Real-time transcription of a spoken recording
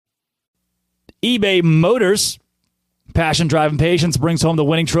eBay Motors. Passion, drive, and patience brings home the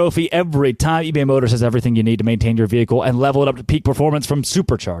winning trophy every time. eBay Motors has everything you need to maintain your vehicle and level it up to peak performance, from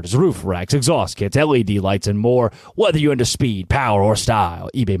superchargers, roof racks, exhaust kits, LED lights, and more. Whether you're into speed, power, or style,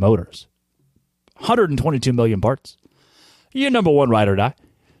 eBay Motors. 122 million parts. Your number one ride or die.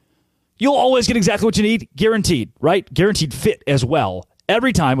 You'll always get exactly what you need, guaranteed, right? Guaranteed fit as well.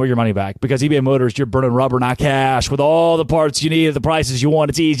 Every time, or your money back, because eBay Motors, you're burning rubber, not cash. With all the parts you need at the prices you want,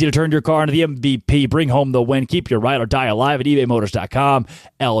 it's easy to turn your car into the MVP. Bring home the win. Keep your ride or die alive at ebaymotors.com.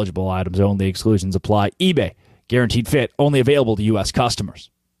 Eligible items only. Exclusions apply. eBay. Guaranteed fit. Only available to U.S.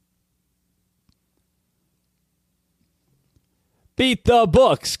 customers. Beat the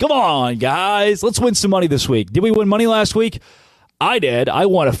books. Come on, guys. Let's win some money this week. Did we win money last week? I did. I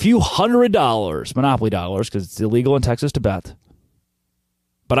won a few $100, Monopoly dollars, because it's illegal in Texas to bet.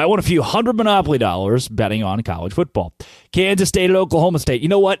 But I won a few $100 Monopoly dollars betting on college football. Kansas State at Oklahoma State. You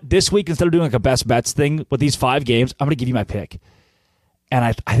know what? This week, instead of doing like a best bets thing with these 5 games, I'm going to give you my pick. And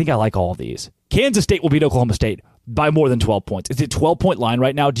I think I like all of these. Kansas State will beat Oklahoma State by more than 12 points. It's a 12-point line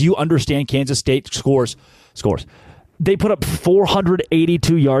right now. Do you understand Kansas State scores? They put up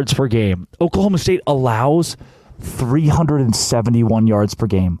 482 yards per game. Oklahoma State allows 371 yards per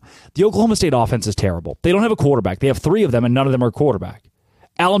game. The Oklahoma State offense is terrible. They don't have a quarterback. They have 3 of them, and none of them are a quarterback.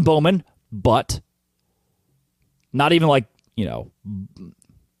 Alan Bowman, but not even like,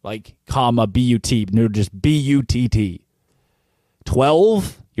 comma, B-U-T, no, just B-U-T-T.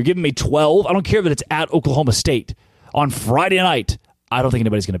 12? You're giving me 12? I don't care that it's at Oklahoma State on Friday night. I don't think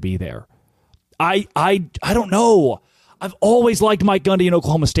anybody's going to be there. I don't know. I've always liked Mike Gundy in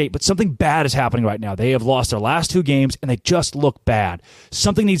Oklahoma State, but something bad is happening right now. They have lost their last 2 games, and they just look bad.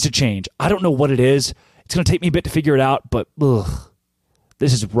 Something needs to change. I don't know what it is. It's going to take me a bit to figure it out, but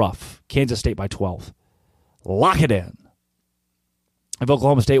this is rough. Kansas State by 12. Lock it in. If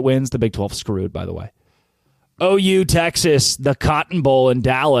Oklahoma State wins, the Big 12 is screwed, by the way. OU, Texas, the Cotton Bowl in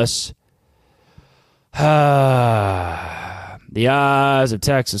Dallas. The eyes of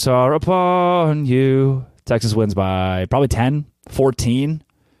Texas are upon you. Texas wins by probably 10, 14.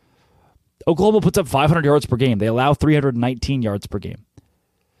 Oklahoma puts up 500 yards per game. They allow 319 yards per game.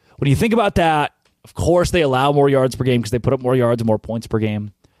 When you think about that, of course they allow more yards per game because they put up more yards and more points per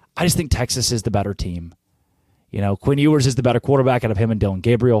game. I just think Texas is the better team. Quinn Ewers is the better quarterback out of him and Dylan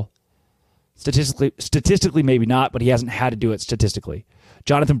Gabriel. Statistically, maybe not, but he hasn't had to do it statistically.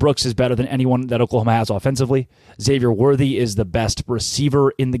 Jonathan Brooks is better than anyone that Oklahoma has offensively. Xavier Worthy is the best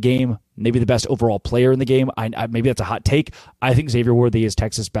receiver in the game, maybe the best overall player in the game. Maybe that's a hot take. I think Xavier Worthy is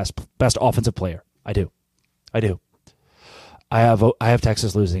Texas' best offensive player. I do. I have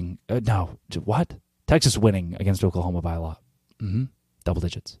Texas losing. No, what? Texas winning against Oklahoma by a lot. Double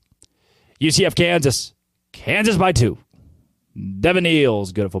digits. UCF, Kansas. Kansas by 2. Devin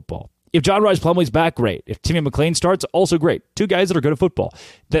Neal's good at football. If John Rice Plumlee's back, great. If Timmy McClain starts, also great. 2 guys that are good at football.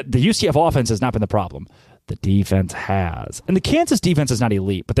 The UCF offense has not been the problem. The defense has. And the Kansas defense is not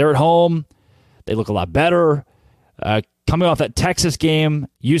elite, but they're at home. They look a lot better. Coming off that Texas game,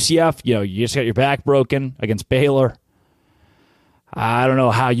 UCF, you just got your back broken against Baylor. I don't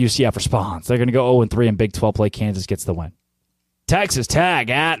know how UCF responds. They're going to go 0-3 in Big 12 play. Kansas gets the win. Texas Tech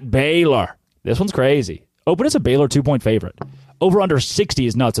at Baylor. This one's crazy. Open as a Baylor 2-point favorite. Over under 60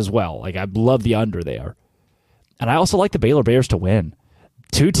 is nuts as well. I love the under there. And I also like the Baylor Bears to win.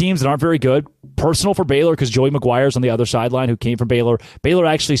 2 teams that aren't very good. Personal for Baylor because Joey McGuire's on the other sideline who came from Baylor. Baylor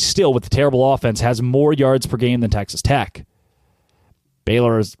actually still, with the terrible offense, has more yards per game than Texas Tech.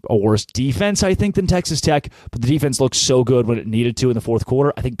 Baylor is a worse defense, I think, than Texas Tech, but the defense looked so good when it needed to in the fourth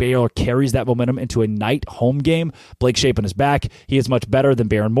quarter. I think Baylor carries that momentum into a night home game. Blake Shapen is back. He is much better than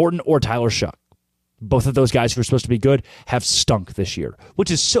Baron Morton or Tyler Shuck. Both of those guys who are supposed to be good have stunk this year,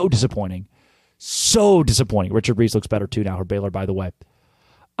 which is so disappointing. So disappointing. Richard Reese looks better too now for Baylor, by the way.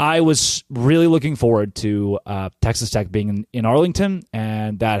 I was really looking forward to Texas Tech being in Arlington,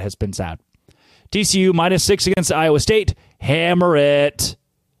 and that has been sad. TCU -6 against Iowa State. Hammer it.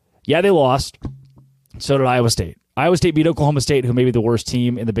 Yeah, they lost. So did Iowa State. Iowa State beat Oklahoma State, who may be the worst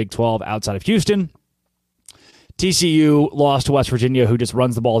team in the Big 12 outside of Houston. TCU lost to West Virginia, who just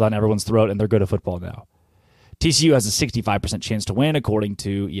runs the ball down everyone's throat, and they're good at football now. TCU has a 65% chance to win, according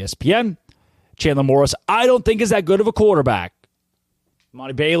to ESPN. Chandler Morris, I don't think is that good of a quarterback.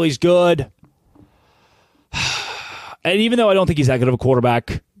 Monty Bailey's good. And even though I don't think he's that good of a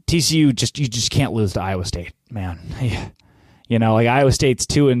quarterback, TCU you just can't lose to Iowa State, man. Like Iowa State's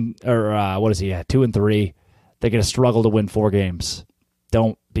 2-3. They're going to struggle to win 4 games.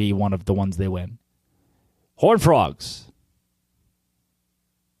 Don't be one of the ones they win. Horned Frogs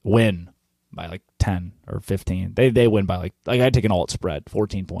win by 10 or 15. They win by I take an alt spread,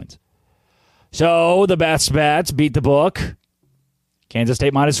 14 points. So the best bets beat the book. Kansas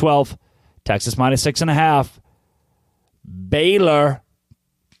State minus 12. Texas minus 6.5. Baylor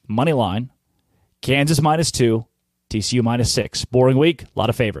money line. Kansas minus 2. TCU minus 6. Boring week. A lot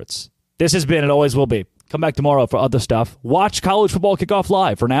of favorites. This has been and always will be. Come back tomorrow for other stuff. Watch college football kickoff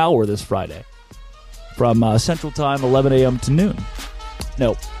live for now or this Friday. From Central Time, 11 a.m. to noon.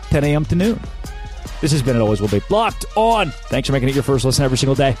 No, 10 a.m. to noon. This has been and always will be. Locked on. Thanks for making it your first listen every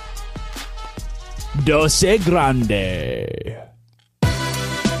single day. Dose Grande.